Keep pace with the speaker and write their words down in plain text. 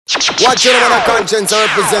Watch your man of conscience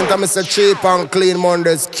represent Mr. Cheap and Clean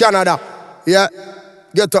Mondayz, Canada. Yeah.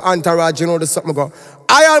 Get to Entourage, you know the something go.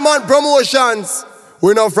 IRONMANN Promotions.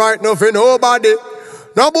 We no frightened for nobody.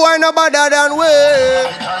 No boy no better than we.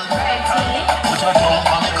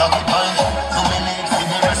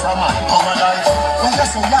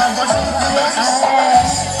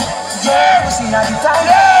 Yeah, we sing at the time.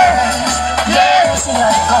 Yeah, we sing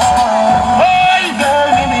at the call. Hey, girl,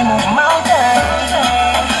 we move mountains.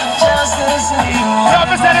 Just to see you. No,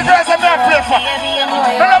 Mr. The girls I'm not playing for.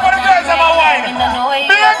 None of the girls I'm a wine.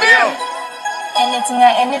 Baby.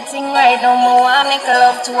 Anything right now, more I make a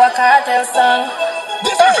love to a cartel song.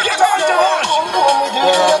 This is get on to rush.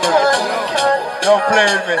 Don't play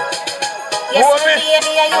with me. Hold me.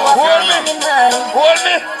 Hold me. Hold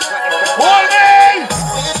me. Hold me.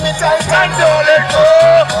 And don't let go.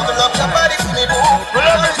 We love your body, we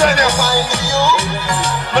love each other.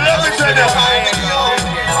 We love each other.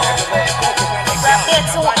 Get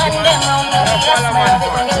to and them on the smile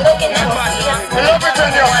when you're looking at me. We love each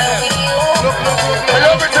other. We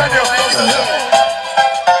love each other.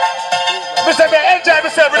 Mr. Be enjoy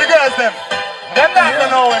myself with the girls them. Them not gonna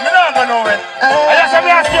know it. Me not gonna know it. I just have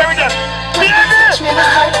to ask you with them. Baby!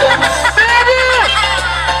 Baby!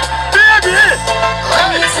 Baby!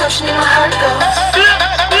 When you touch me, my heart goes.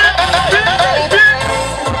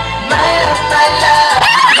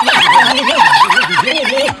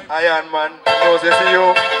 IRONMANN, knows they see you.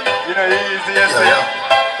 You know easy, you see.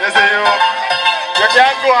 They see you. You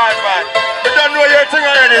can't go on, man. You don't know your thing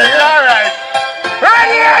already. It's alright.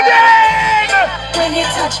 Ready again! When you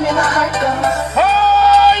touch me, my heart goes.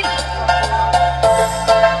 Hi!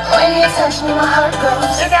 When you touch me, my heart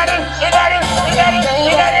goes. You got it, you got it, you got it,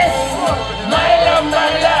 you got it. My love,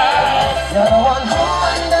 my love. You're the one who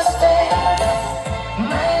understands.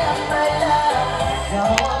 My love, my love. You're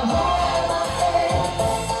the one who understands.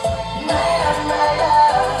 My love, my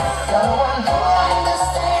love. You're the one who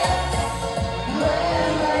understands. My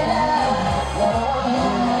love, my love. You're the one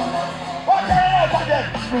who. What the hell is that?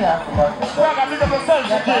 Well, I think of myself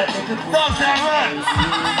again. Don't say right.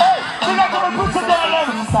 Hey, you got to put it down.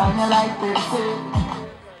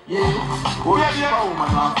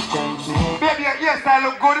 Baby, your hairstyle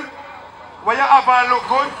look good. When your hair look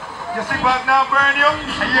good, your slip back now burn you.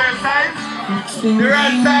 And your size, the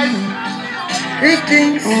right size. Hey,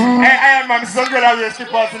 IRONMANN, this is a girl that wears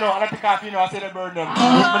slippers, you know, and I pick off, you know, I say they burn them.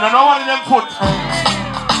 I don't know one of them foot.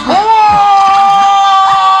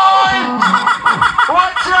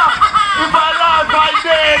 Watch out! If I laugh, I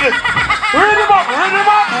dead. Read him up, read him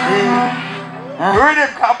up. Read him,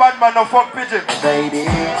 cause bad man no fuck pigeon. Baby,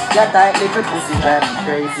 your tight little pussy drive me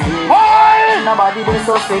crazy. Boy! Nobody been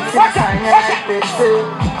so sexy, time you like pixie.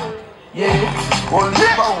 Yeah, only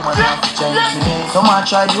for woman have to change me. Some man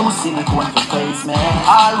try to silicone to place me.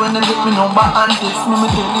 All when they get me number and text me, me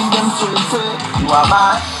telling them straight say, you are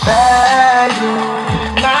my baby,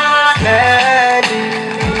 my lady.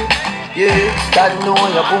 Yeah, God know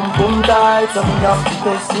your boom boom tight, so me have to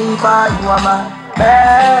test me for you are my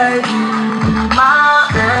baby,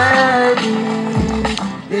 my baby.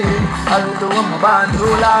 Yeah, although I'm a band who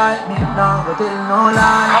like me, now go tell no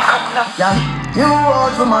lie. Yeah, you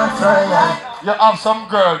out for my trial. You have some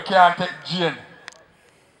girl can't take Jane.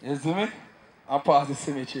 You see me? I'm past the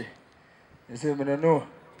cemetery. You see me? I don't know.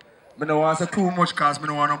 I don't want to say too much because I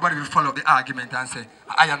don't want nobody to follow up the argument and say,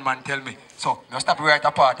 IRONMANN tell me. So, I stop right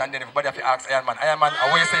apart and then everybody have to ask IRONMANN, IRONMANN,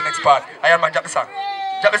 what you say next part? IRONMANN, drop the song.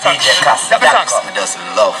 Drop the song. Drop the song. I just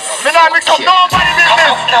love. Me not mix up nobody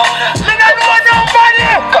business. Me not know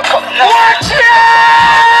nobody. Watch ya!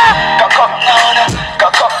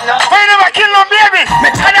 We never kill no baby. And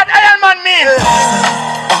that IRONMANN means.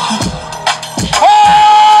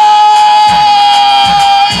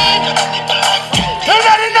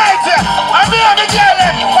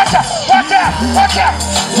 Watch out!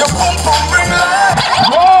 Your boom boom bring life.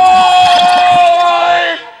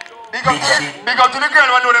 Big up to the girl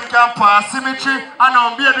who know them can pass symmetry. And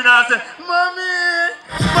now baby now say, Mommy,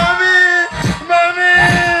 Mommy, Mommy.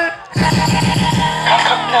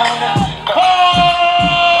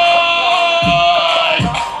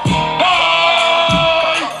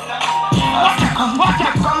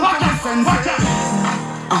 Watch out!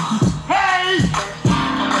 Hey!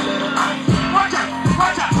 Watch out!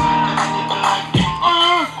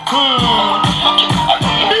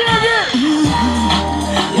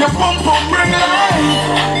 Your pum pum bring life.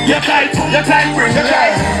 Your tight bring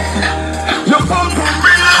life. Your pum pum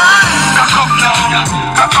bring life. Cock up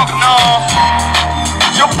now.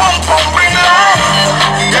 Your pum pum bring life.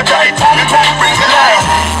 Your tight bring life.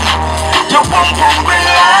 Your pum pum bring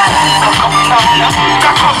life. Cock up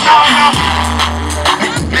now.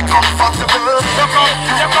 comfortable.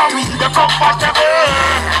 You're comfortable.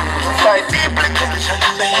 Right people in tension,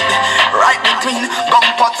 baby. Right between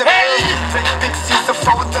comfortable. Fix is the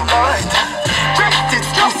fault of light. Dress it,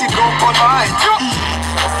 juicy, go polite.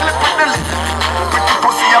 Slip with the lip. Pretty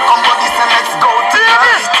pussy, you come body, so let's go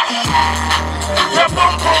tonight. Your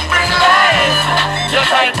bum bum bring life. Your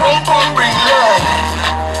tight bum bum bring life.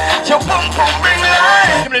 Your bum bum bring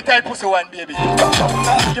life. Give me the tight pussy wine, baby.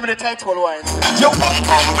 Give me the tight whole wine. Your bum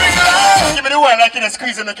bum bring life. Give me the wine like in a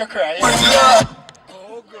squeeze and make you cry. Bring life.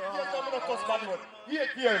 Oh God. 8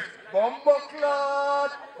 years. Bumbo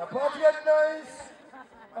clot. The party is nice.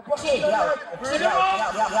 The party is nice. Ready?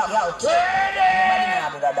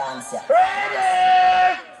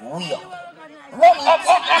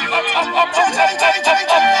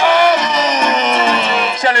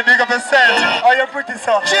 Shelly, big up yourself. Are you pretty,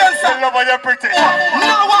 sir? Cheers, I love how you're pretty.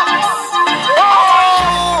 No one.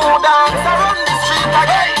 Oh, dance around the street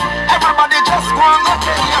again. Everybody just go and go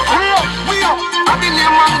tell you. We up. I the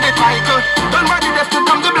name on the title. Don't worry, just to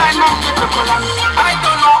come the blind man with the color. I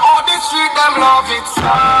don't know how the street them love it.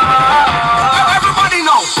 Everybody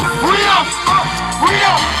know. We up. We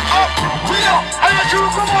up. We up. And you two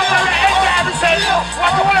come on and everybody say,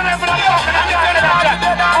 what you want to remember that talking and you're going to have that.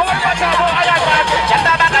 I want to talk about I like that. Shut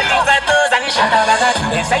up and use that toes and shut up and that.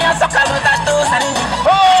 Say you suck about that toes and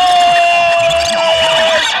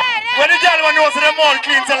when the girl knows the mall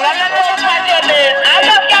clean, say la la la la la la.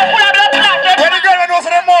 When the girl knows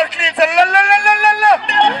the mall clean, say la la la la la la.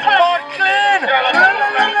 Mall clean. La la la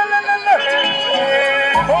la la la la.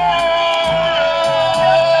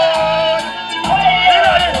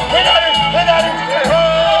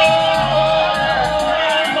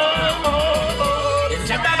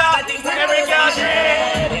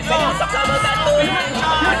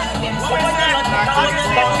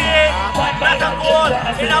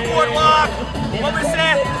 In a boardwalk, what we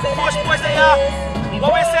say, push boys there,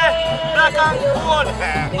 what we say, black and gold,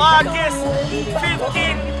 August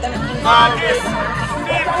 15, August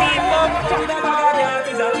 15,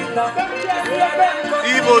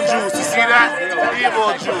 Evil juice, you see that?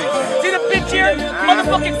 Evil juice. see the picture,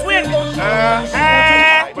 motherfucking twin.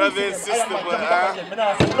 Brother and sister, but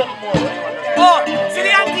oh, see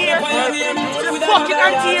the auntie here, see the fucking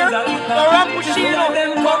auntie here, the Rampuccino,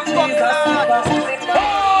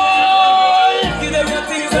 Give them your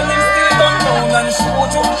things and them still come down and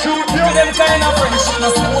shoot you. Give them kind of friendship, no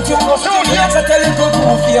shoot you. Shoot you, to tell you to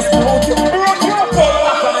go face, shoot you.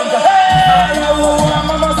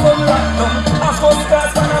 Mama son locked them. A first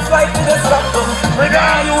class and a flight to the Stockton. We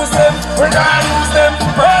don't use them, we don't use them.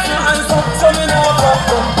 Burn your hands up, so me know about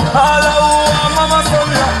them. All our mama son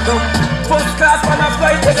locked them. First class and a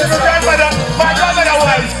flight to the Stockton. My grandmother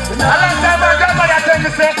was, a long time my grandmother tell me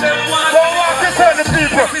say, don't walk to certain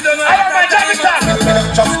people. I have my job in time.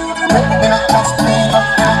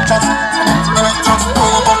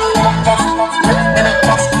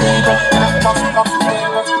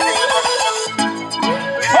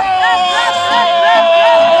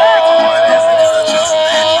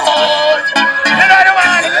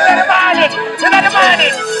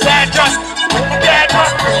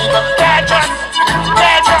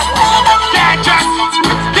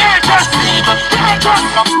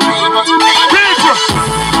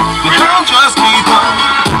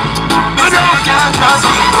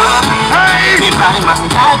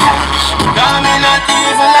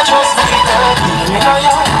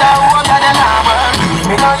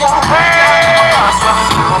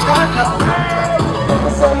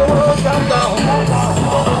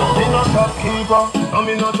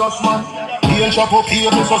 Shop up here,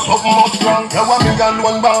 so something much wrong. You want me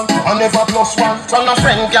alone bound, I never plus one. So no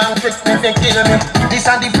friend can trick me, they kill me. This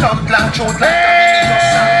are the blood clan truth like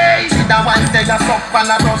a see that one stay a suck and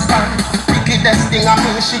a rust stand. Wickedest thing I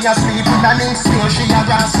mean, she a sleep with an insane. She a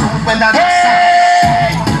grass suit when I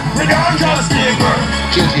hey, we don't just keep her.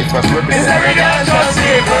 Change it for purpose. We don't just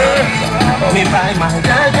keep her. Me buy my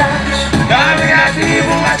jaja, got me a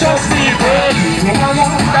people I just keep her. Me know you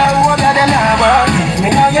that what I them have.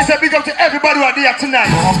 Yes, a big up to everybody who are there tonight.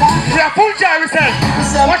 We are full jar ourselves.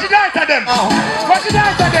 What should I answer them? What should I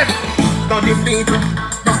answer them? Don't the people,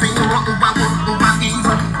 nothing over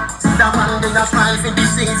evil. See that one day a smile for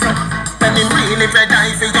this season. When him really red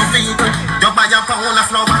eye for your people. You buy a pound of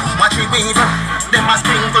flour, watch it weave. Them a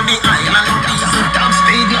sprinkle the island diesel. Top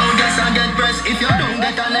speed now, guess I get pressed. If you don't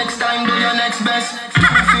get a next time, do your next best.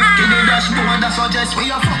 250 the dashboard, I suggest we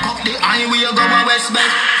a fuck up the highway, go a west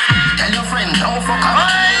best. Tell your friend, don't fuck up.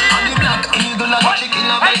 On the black eagle and the chicken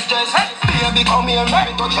a best dress. Baby, come here,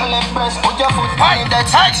 baby, touch your left breast. Put your foot on that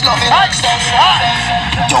side, love it.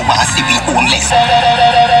 You wanna see me homeless?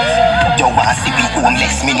 You wanna see me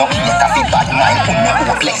homeless? Me no hate a fi bad mind, put me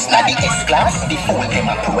hopeless. Now the S-class, the fool them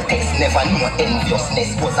a protest. Never knew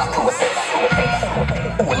enviousness was a process.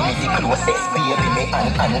 Hold me the closest, baby, me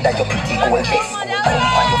under your pretty gold vest. Come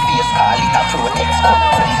on your face, call it a protest. Come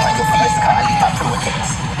on your face, call it a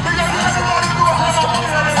protest.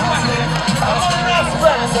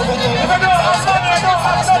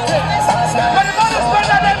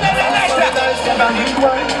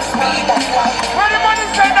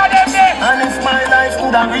 And if my life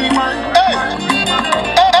could have rewind,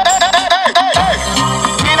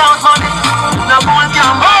 without money, no one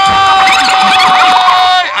can buy.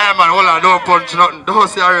 Hey man, hold on, don't punch nothing. Don't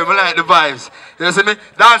say I like the vibes. You see me?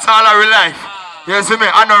 Dance all our life. You see me?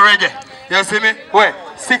 I know reggae. You see me? Wait,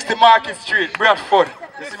 60 Market Street, Bradford.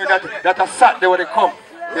 You see me? That a Saturday when they come.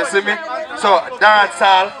 You see me? So dance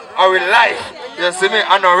all our life. You see me?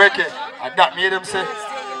 I know reggae. And that made them say.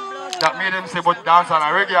 That made them say, but dance all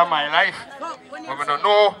our reggae are my life. But we don't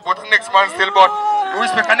know what the next man still, but we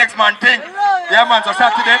respect the next man thing. Yeah man, so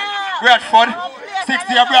Saturday, Bradford,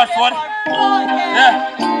 60 of Bradford. Yeah.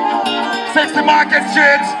 60 Market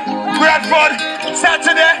Street, Bradford,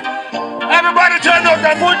 Saturday. Everybody turn up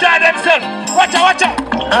and put down themselves. Watch out, watch out.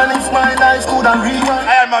 And if my life could have rewind,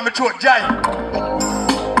 I am my throat giant.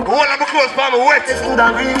 All of my clothes for me wet. it could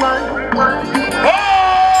have rewind.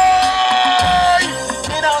 Hey!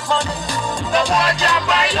 Without money, No one can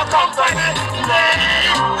buy your company.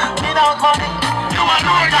 without money, You are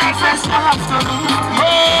no access. perhaps to me.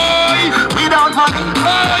 Hey! Without money,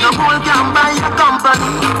 no one can buy your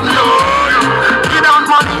company. No! Without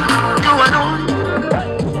money, you alone.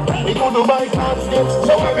 We go to buy cars,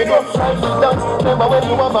 so we go try to dance. Remember when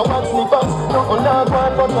you have a one sneakers? No, not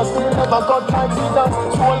one, but I still never got like to dance.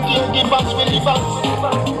 So I'll give the box with the box.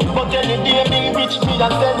 But any day me reach me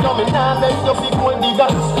and tell you me nah make you feel go in the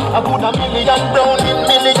dance. I put a million brown in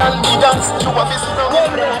million the dance. You a miss from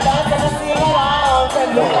when I dance and I sing along.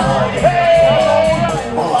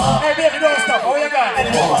 Hey baby, don't stop. How you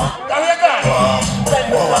going? How you going?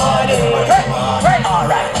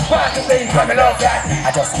 Alright, Watch the things coming up, guys. I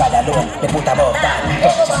just got alone, they put above that.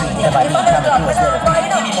 Never leave, never close, never find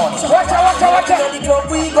any money. Watch out, watch out, watch out. The club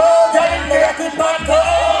we go, tell them they are keep back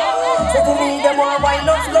home. Say to me, them want wine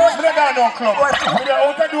up slow. We don't got no club. We don't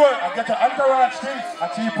out the door. I get an entourage thing, a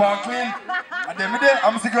cheap and clean. And then me there,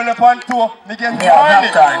 I'm still going up on tour. Me get Yeah,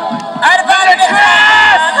 that time.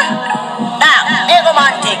 Now, hey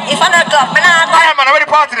romantic, if I'm not club, man, I'm Hey man, I'm ready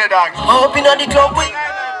to party there, dog. open on the club we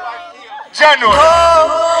January.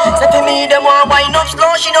 go. Say to me, them want wine up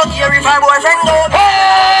slow. She don't care if her boyfriend go.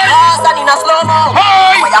 Fast and in a slow-mo.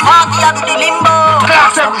 Hey! When you're happy, I do the limbo.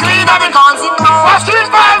 Glass them clean, I can't see no. What's street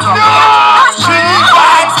vibes, no? Street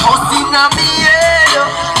vibes. Hustle in me head.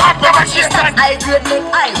 I grade me,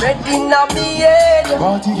 I read in me head.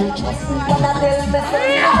 Party get just Wanna tell me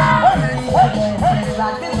say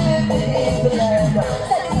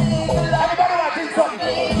Everybody want to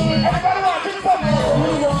something. Everybody want to something.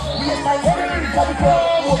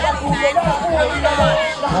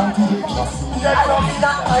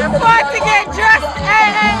 Before to get dressed,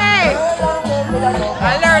 hey.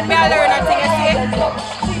 I learn a thing, you see?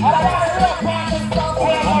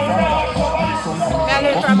 I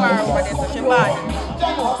learn from her, but it's such a bad.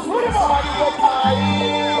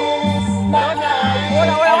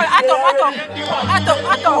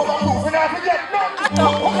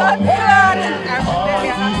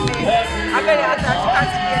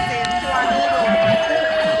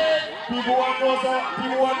 People want to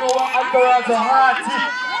know what Entourage are hearty.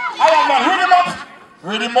 Ironman, read him up.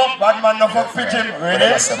 Read him up, bad man, no fuck fit him. Ready?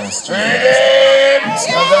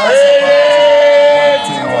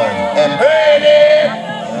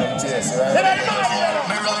 Ready?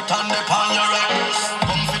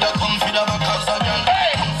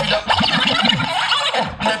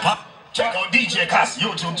 check out DJ Cass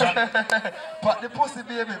YouTube channel. Pat the pussy,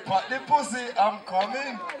 baby. Pat the pussy. I'm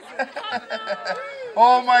coming.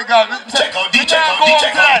 Oh my God. Check out DJ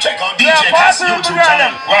Cass YouTube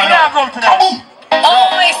channel. Kaboom!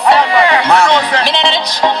 Always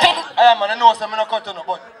I know some I cut on no,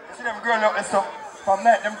 but you see them girl up there so from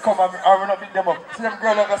night them come and I will not beat them up. See them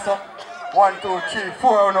girl up there so 1, 2, 3,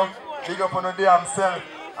 4 you know. Big up on the damn self.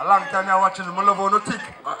 A long time I watching them, I love on the tick.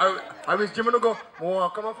 I wish gym to go. More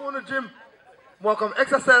come up on the gym. More come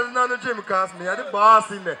exercise now in the gym because me are the boss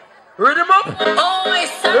in there. Read him up! Always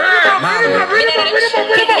Read him up!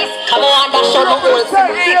 Come on, that's so the whole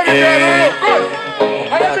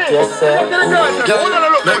Yes, sir.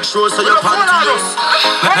 Make sure so you're pantyless.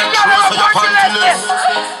 Make sure so you're pantyless.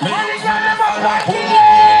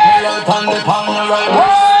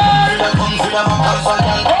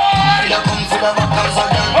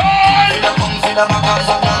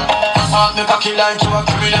 Make a killer into a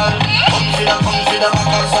criminal. Come for the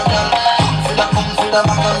backers again. Come for the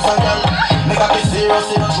backers again. Make a be serious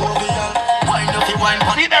in a jovial. Wine up the wine.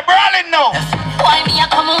 See the brawling now. Why me a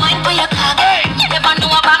come wine for your cock? You never know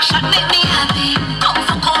a back shot make me happy. Come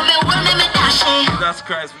for come me will me dash it. Jesus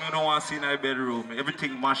Christ, me don't want to see in my bedroom.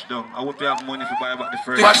 Everything mashed down. I hope you have money to buy back the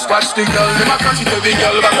first. Watch the girl, them a catch it every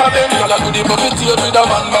girl back of them. Girl a do the puppet tail with a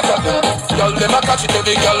man back of them. Girl, them a catch it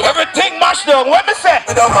every girl. Everything mashed down. What me say?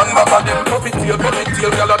 With a man back of them. Puppet tail,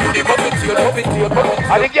 girl a do the puppet tail, puppet tail.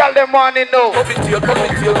 I the girl them morning now. Puppet tail,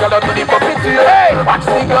 girl a do the puppet tail. Hey, watch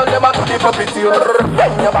the girl, them a do the puppet tail.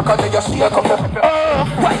 When you back of them, you shake up.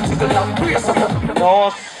 White tickle and brace up.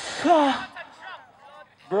 No, sir.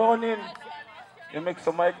 Browning. You make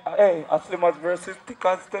some mic. Hey, Aslimas versus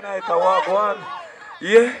Tickers tonight. I walk one.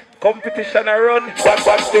 Yeah, competition I run. Watch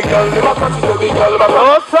the girl, them a catch it every girl.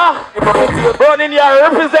 No, sir. Browning, you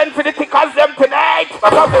represent for the Tickers them tonight.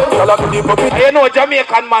 You know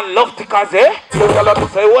Jamaican man love Tickers, eh? So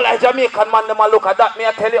all a Jamaican man them a look at that, me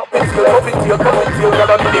I tell you.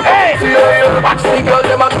 Hey! Watch the girl,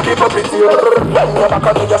 them a do the puppet tail. When you back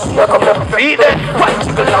of them, you shake up. See them. White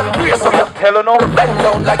tickle and brace up. Tell you now. Bend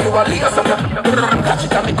down like you a lace up. Catch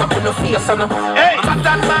it and make up in the face up. Hey! Cut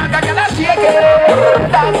that bag and you a shake it.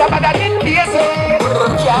 Dance a bag and it case it.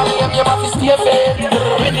 Charlie, you have to stay fair.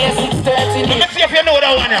 When you're 6:30. Let me see if you know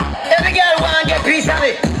that one. Every girl want get piece of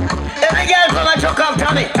me. Every girl from a truck up to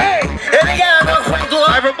me. Hey! Every girl go fight to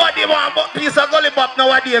her. Everybody want a piece of gully bop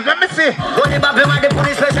nowadays. Let me see. Gully bop him at the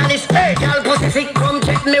police specialist. Hey, girl pussy sick, come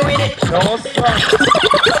check me with it. No, sir.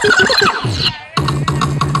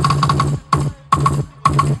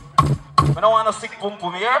 I don't want no sick pum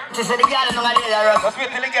pum here. She said the girl is not a lady rock. Just wait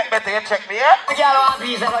till it get better. You check me here. The girl want a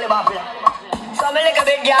piece of gully bop. So me like a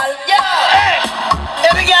big girl. Yeah. Hey.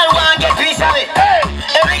 Every girl want get piece of me. Hey.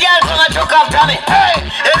 Every girl from a truck up to me. Hey.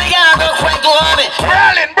 Every girl go fight to her me.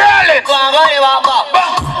 Brawling. Go on, gully bop bop.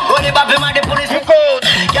 Gully bop him at the police.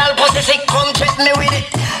 Girl pussy sick, come check me with it.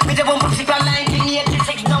 Me the bum pussy from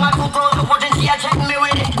 1986. Now I 2014, she a check me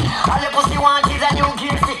with it. All the pussy want is a new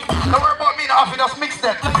gear stick. Don't worry about me now, if you just mix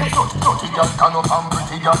that. Dirty girl stand up and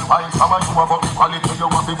pretty girl fine. Some of you have up quality, you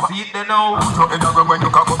have the See it there now. so in other when you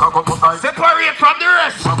cock up tight. Separate from the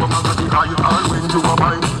rest. When you are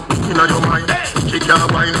mine, in your mind, kick your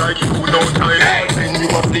mind like you know time. When you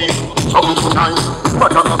are sleep, sometimes,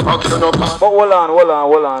 but I'm a fuck you know. But hold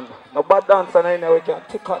on. No bad dancer in there, we can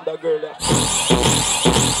take on that girl there.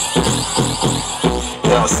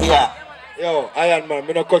 Yo, see ya. Yo, Iron Man,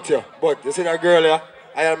 me no cut you. But you see that girl here?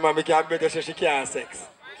 Iron Man, me can better say she can't have sex.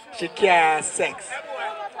 She can't have sex.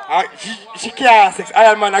 She can't have sex.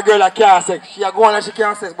 Iron Man, a girl that can't have sex. She a go on and she can't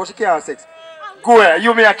have sex, but she can't have sex. Go here,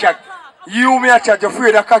 you me a chat. You're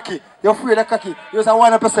afraid of cocky. You're afraid of cocky. You just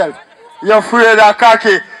wind up yourself. You're afraid of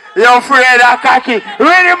cocky.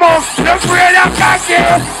 Ready move. You're afraid of cocky.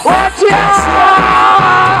 Watch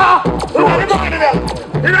out! You know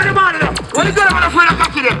the morning now. What you gonna afraid of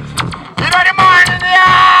cocky then? You know the morning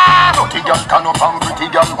now. Dirty girl stand up and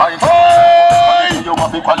pretty girl fine. Oh! You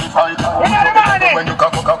have to qualify. You know the morning. When you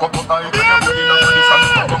cock up tight.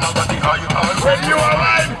 When you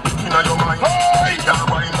arrive. In your mind, girl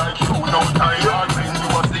wine like you know time. When you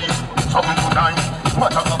are sleep, something to nine.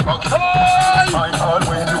 What a fuck. Fine hard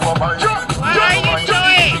when you are mine. What are you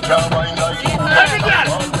doing? Girl wine like you know Every girl.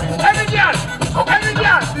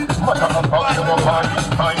 what a fuck you are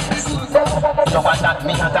fine. You want that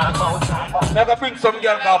me a talk about. Never bring some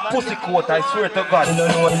girl called pussy coat, I swear to God. You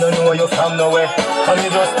don't know you from nowhere. And you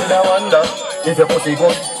just still wonder if your pussy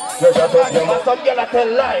good. You shut up your mouth. Some girl I tell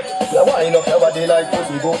lie. You wind up your body like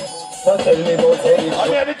pussy good. But tell me about it. I'm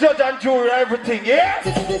here the judge and jury, everything, yeah?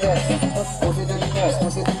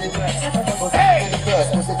 Hey!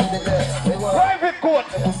 Private court!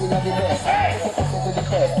 Hey!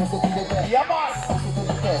 Yeah, man!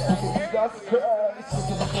 Jesus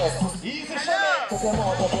Christ! Easy shit!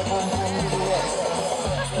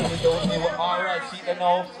 Alright, see the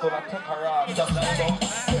now, so I take her out.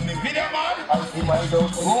 Video man!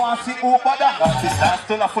 Who wants to see who bother? That's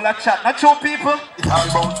still a full of chat. Not show people.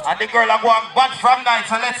 And the girl are going bad from night,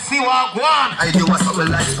 so let's see what go on. I do what's up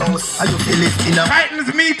with life house. Are you feel it in a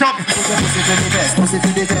Titans meet up.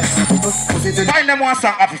 Find them one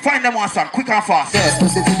song, Happy. Find them one song, quick and fast. Yes,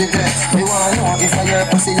 pussy to the best. We wanna know if I hear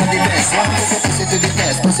pussy on the best. One pussy to the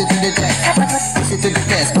best, pussy to the best. Pussy to the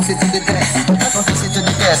best, pussy to the best. Pussy to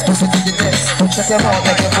the best, pussy to the best. Shut your come out,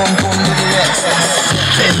 make your phone boom to the rest.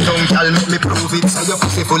 Bend down, girl, make me prove it. Say your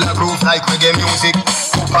pussy full of groove like reggae music.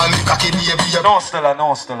 Put on me cocky, baby. No, Stella.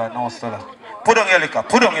 Put on your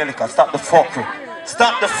liquor, stop the fuckery.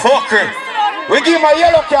 Stop the fuckery. We give my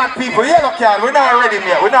yellow card, people, yellow card. We're not ready,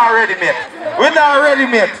 mate.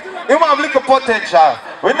 You have little potential.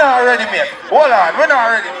 We're not ready, mate. Hold on, we're not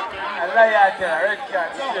ready. Red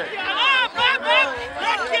card.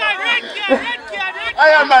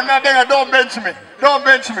 Ironman, don't bench me. I'm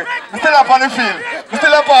still up on the field. I'm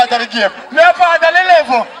still a part of the game. I'm a part of the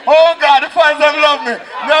level. Oh God, the fans don't love me.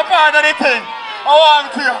 I'm a part of the thing. I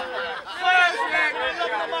want to.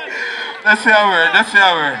 Let's say a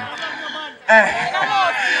word.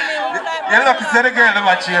 You're lucky to the girl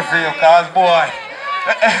that cheer for you, cause boy.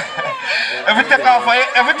 If you take off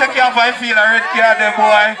I feel a red card there,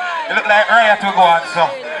 boy, it look like riot will go on, so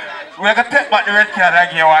we're gonna take back the red card and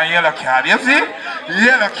give one yellow card, you see?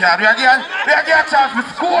 Yellow card, we get a chance to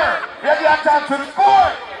score. I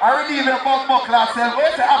relieve your buck last time,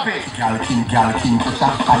 where's the happy? Gal king, push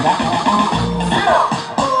up fire.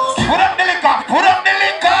 Put up the liquor.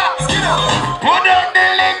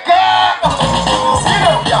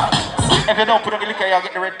 If you don't put up the liquor, you'll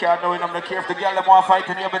get the red card. Now, I'm not care if the girl want to fight,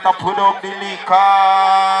 you better put up the liquor.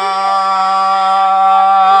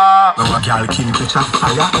 No, a girl king catch a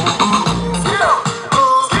fire.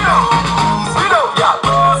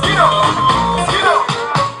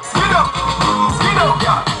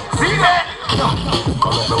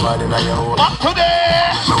 Up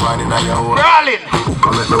today! Brawling!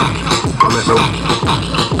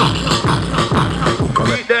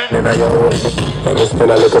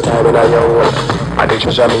 Spend a little time in your work. I think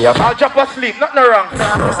you show me up. I'll drop asleep, nothing wrong.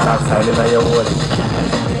 No stop time in your work.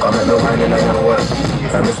 Come and no wine in your work.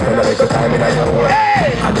 Let me spend a little time in your work.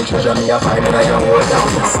 I think you show me up fine in your work.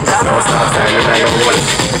 No stop time in your work.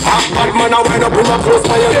 Bad man, I wind up in my clothes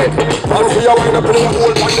by your head. And see you wind up in your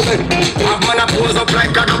whole on the bed. Bad man, I pose up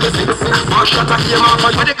like a double six. I'll shut a game off.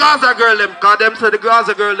 But the Gaza girl them, cause them say the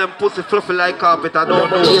Gaza girl them pussy fluffy like carpet, I don't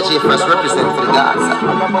know. KJ first represent for the Gaza.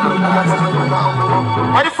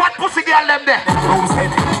 Why the fat pussy girl them there?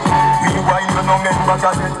 Rewind and no member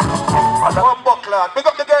got it. One buckler. Pick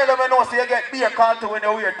up the girl them and know so you get beer called to when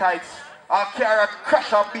you wear tights. I'll carry a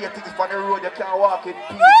crash of beer things on the road, you can't walk in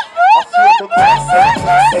peace. I swear to God.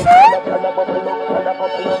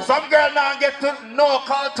 Some girl now get to no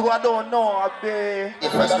call to, I don't know, I be.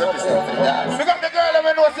 First represent for the Gaza. Pick up the girl them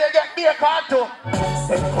and know so you get beer called to.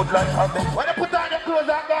 When you put on your clothes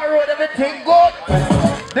and go road, everything good.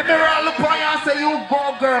 The mirror look on you and say, you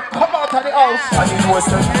go girl, come out of the house. And it was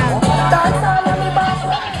Dance all on the back.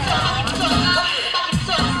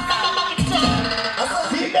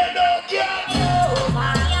 See them now, girl.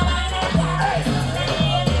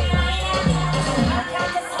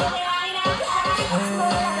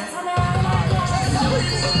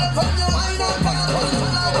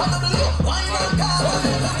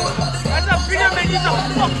 That's a video man, he's a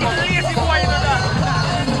fucking lazy boy, you know that.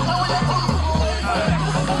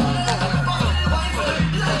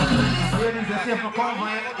 Ladies, you see if you come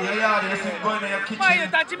by your yard, you see going in your kitchen. Why you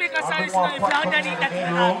that Jamaica style is not even underneath that in the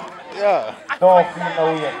house? Yeah. Don't feel no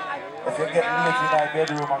way. If you get lazy in my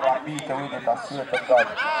bedroom, I'm gonna beat you with it, I swear to God.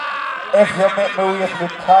 If you make me waste the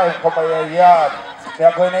time, come by your yard. You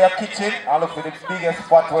go in your kitchen and look for the biggest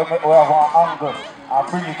spot where we have an angle and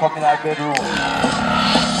bring it come in our bedroom.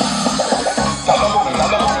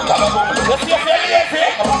 You see if you're lazy,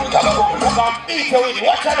 I'm gonna beat you with it.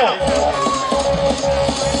 Watch out now.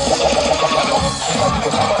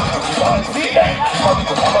 See that?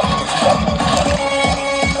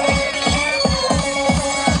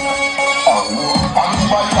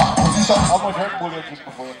 How much Red Bull you drink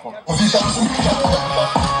before you come? I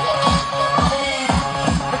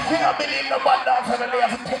can't believe the bad dance and they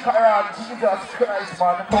have to take her on. Jesus Christ,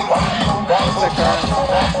 man.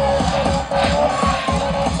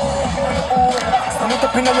 Stand it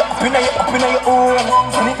up in your own.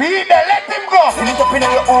 Feed them, let him go. Stand it up in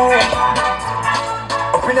your own.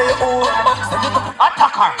 Up in your own. Stand it up.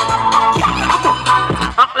 Attack her.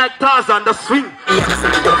 Act like Tarzan, the swing.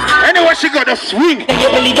 Anywhere she got the swing.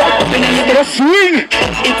 The swing.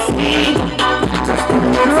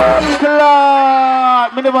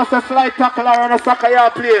 Lord, me never say slide tackle or on a soccer you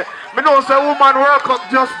play. Me know say woman work up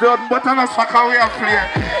just done, but on a soccer we play.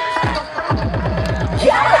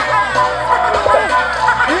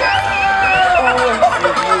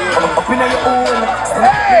 Up in your own.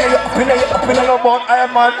 Up in your own,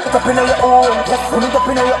 Iron Man. Up in your own. Stand it up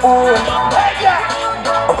in your own.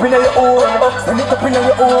 Up in your own. Stand it up in your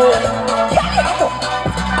own.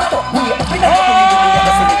 Up in your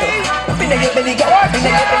own. in your belly, girl. Up in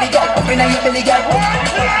your belly, girl. Up in your belly, girl.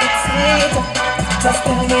 It's sweet. Just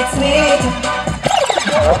tell me it's sweet.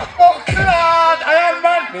 Oh, God,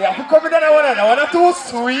 IRONMAN. Me have to come in and I want too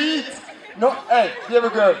sweet. No, hey, baby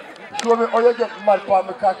girl. Show me how you get mad for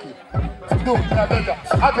me cocky. Do, I beg you.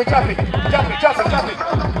 Happy, drop it. Drop it, drop it, drop it.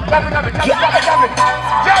 Drop it, drop it, drop it, drop it, drop it.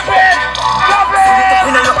 Drop it! Drop it! Up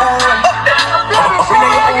in your own. Up in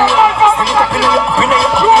your own. Up in your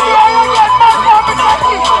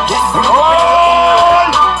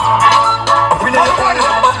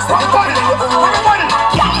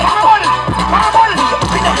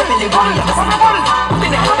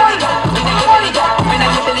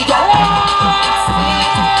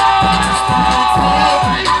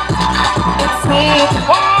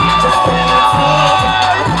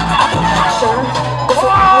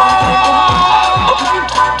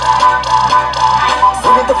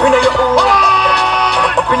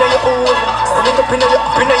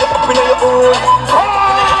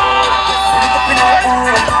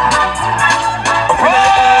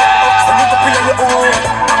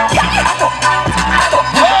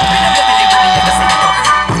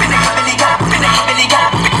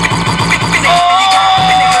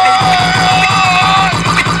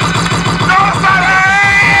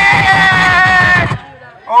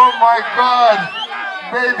Oh my God,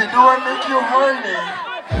 baby, do I make you horny?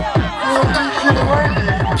 Do I make you horny?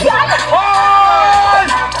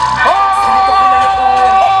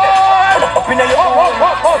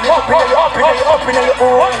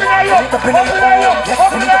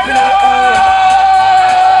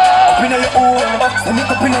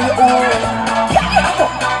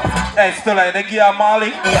 Hey, still like they give a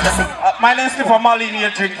Molly. Mine is slip of Molly in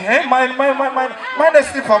your drink, eh? Mine is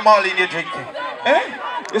slip of Molly in your drink, eh?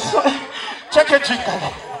 Check your drink.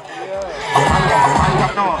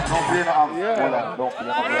 No, don't play no don't play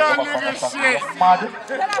no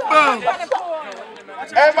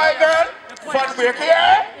Hey, my girl, fun break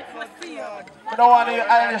here. I don't want to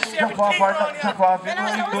Irish jump off or not jump off. You know,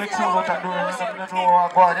 you do it so out and do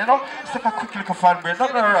it. You know, just take a quick little fun break.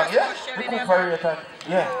 Nothing wrong, yeah? Recuperate and,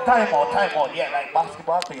 yeah, time out, yeah, like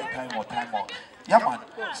basketball player, time out. Yeah, man.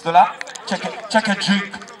 Stella, check a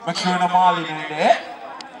drink. Make sure you're not Molly in there.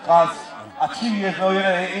 Because at 3 years now, you know,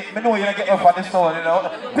 I know you're going to get up on this one, you know.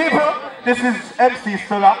 People, this is MC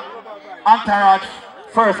Stella, Entourage,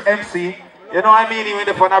 first MC. You know what I mean? Even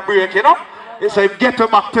if on a break, you know? So get her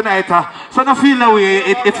back tonight. So don't feel no way.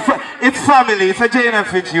 It's family. It's a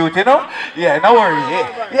JNF youth, you know? Yeah, no worries.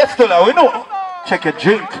 Yeah. Yes, Stella, we know. Check your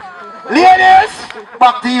drink. Ladies,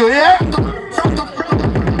 back to you, yeah?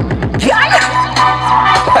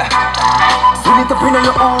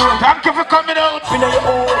 Thank you for coming out.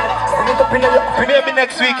 Maybe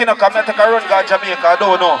next week, you know, come and take a run to Jamaica, I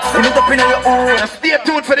don't know. Just stay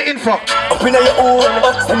tuned for the info.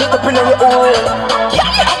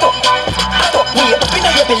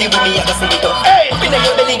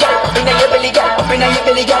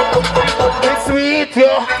 It's sweet,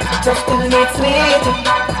 yo. Just tell me it's sweet.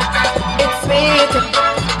 It's sweet.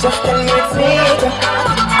 Just tell me it's sweet.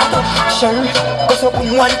 Sure, go so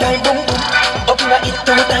one time, boom boom. Up in it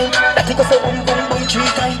 2 times. That it go so boom boom boom 3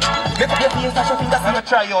 times. Make up your face, dash your fingers. I'm gonna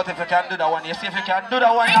try you out if you can do that one. You see if you can do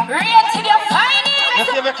that one, yeah? Real to the finest. You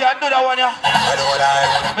see if you can do that one, yeah?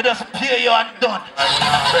 Me just pay you and done.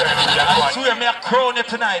 I swear me a crown you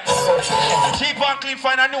tonight. Cheap and clean,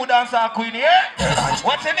 find a new dancer queen, yeah?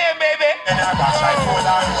 What's your name, baby?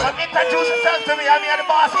 Come introduce yourself to me, I'm here the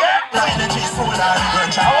boss, yeah? I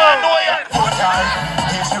want to know you.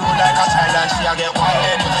 Like a child and she get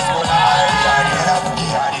wild.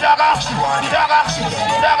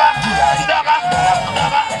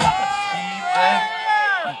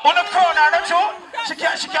 On the crown, not true? She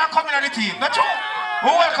can't come in on the team, not true? Who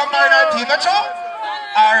welcome her in the team, not true?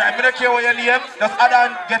 Alright, I don't care what your name. Just add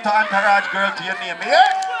on, get an Entourage girl to your name, yeah?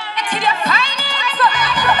 To the finest.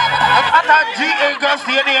 Add on GA girls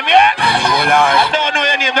to your name, yeah? I don't know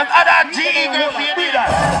your name. Just add on GA girls to your name.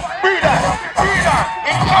 Breeder,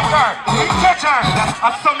 instructor, instructor.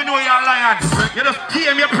 I saw me know you're a lion. You just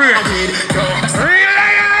PM your prayer. Real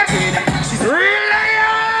lion! Real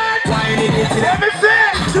lion! Let me see!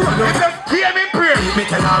 You just PM in prayer.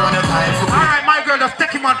 Alright, my girl, just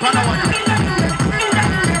take him on Panawana.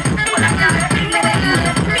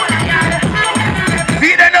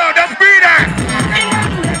 See them now, that's breeder!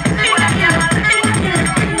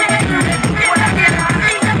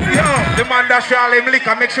 Yo, the man that shall him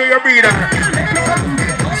liquor, make sure you're breeder.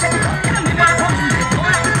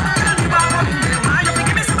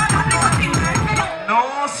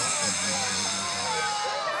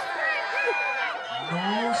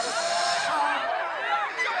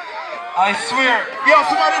 I swear. Yo,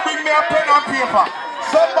 somebody bring me a pen and paper.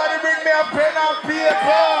 Somebody bring me a pen and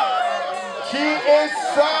paper. She is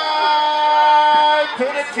signed to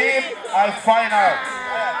the team. I find her.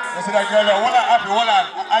 You see that girl there? Hold on, happy, hold on.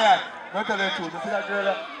 Iron, don't tell the truth. You see that girl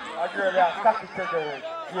there? That girl there, cocky to the ring.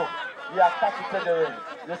 Yo, yeah, cocky to the ring.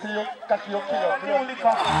 You see you? Cocky your killer. You only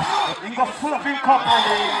cocky. You go full of him cup and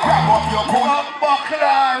grab up your gun.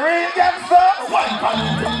 Buckler, real gangster. One pan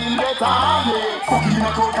in the time. Fuck him in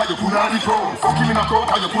a coat, you put on the pro. Fuck him in a coat,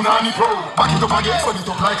 you put on the pro. Back it up again, so it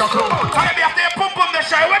up like a crow. Tell me after you pump on the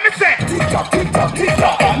show, what me say? Tick tock, tick tock, tick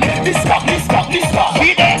tock. This stop, this stop, this stop.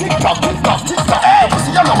 See that? Tick tock, tick tock, tick tock. Hey, you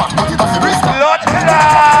see yellow man, but it doesn't risk. Lord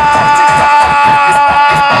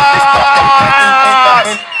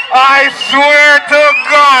I swear to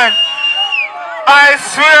God. I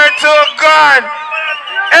swear to God.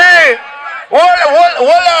 Hey, hold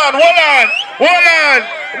on.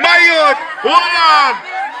 My youth, hold on.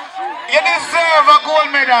 You deserve a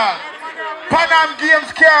gold medal. Pan Am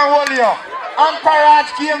Games can't hold you.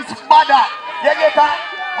 Entourage Games bother. You get a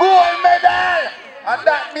gold medal. And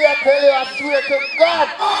that me I tell you, I swear to God.